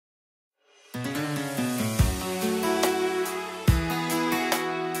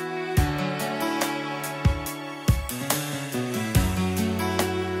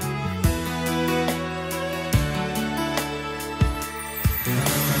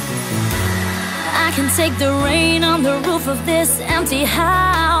I can take the rain on the roof of this empty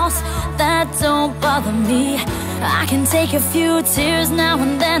house. That don't bother me. I can take a few tears now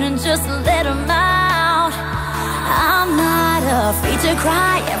and then and just let them out. I'm not afraid to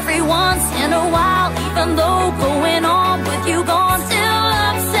cry every once in a while, even though going on with you gone still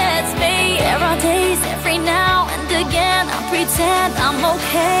upsets me. There are days every now and again I pretend I'm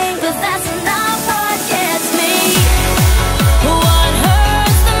okay, but that's not what gets me. What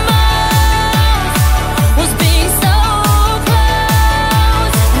hurts the most was being so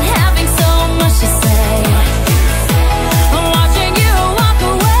close and having so much to say. I'm watching you walk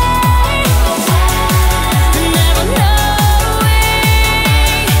away, never knowing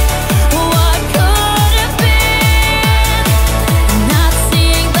what could have been. Not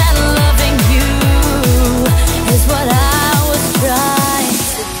seeing that loving you is what I was trying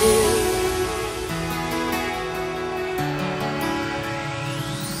to do.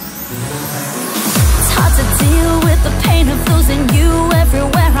 It's hard to deal with the pain of losing you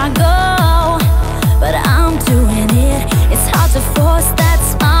everywhere I go, but I'm doing it. It's hard to force that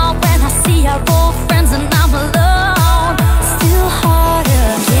smile when I see our old friends and I'm alone. Still harder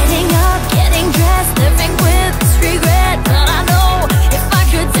getting up, getting dressed, living with this regret. But I know if I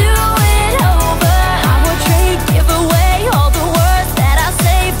could do it over, I would trade, give away all the words that I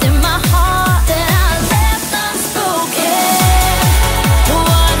saved in my heart, that I left unspoken.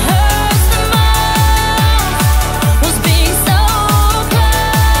 What hurts the most was being so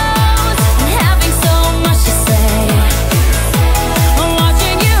close and having so much to say. I'm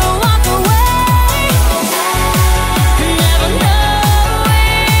watching you walk away, never knowing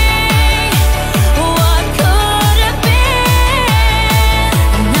what could have been.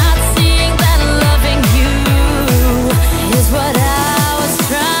 Not seeing that loving you is what I was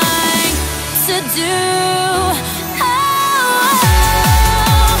trying to do. Oh,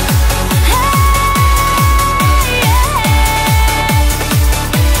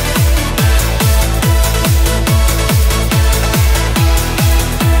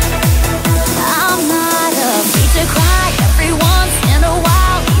 I'm not afraid to cry every once in a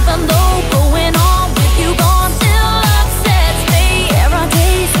while, even though going on with you gone still upsets me. There are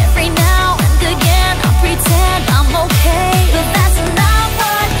days every now and again I pretend I'm okay, but that's not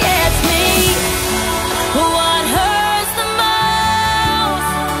what gets me. What hurts the most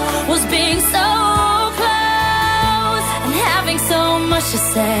was being so close and having so much to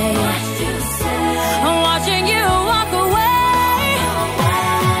say.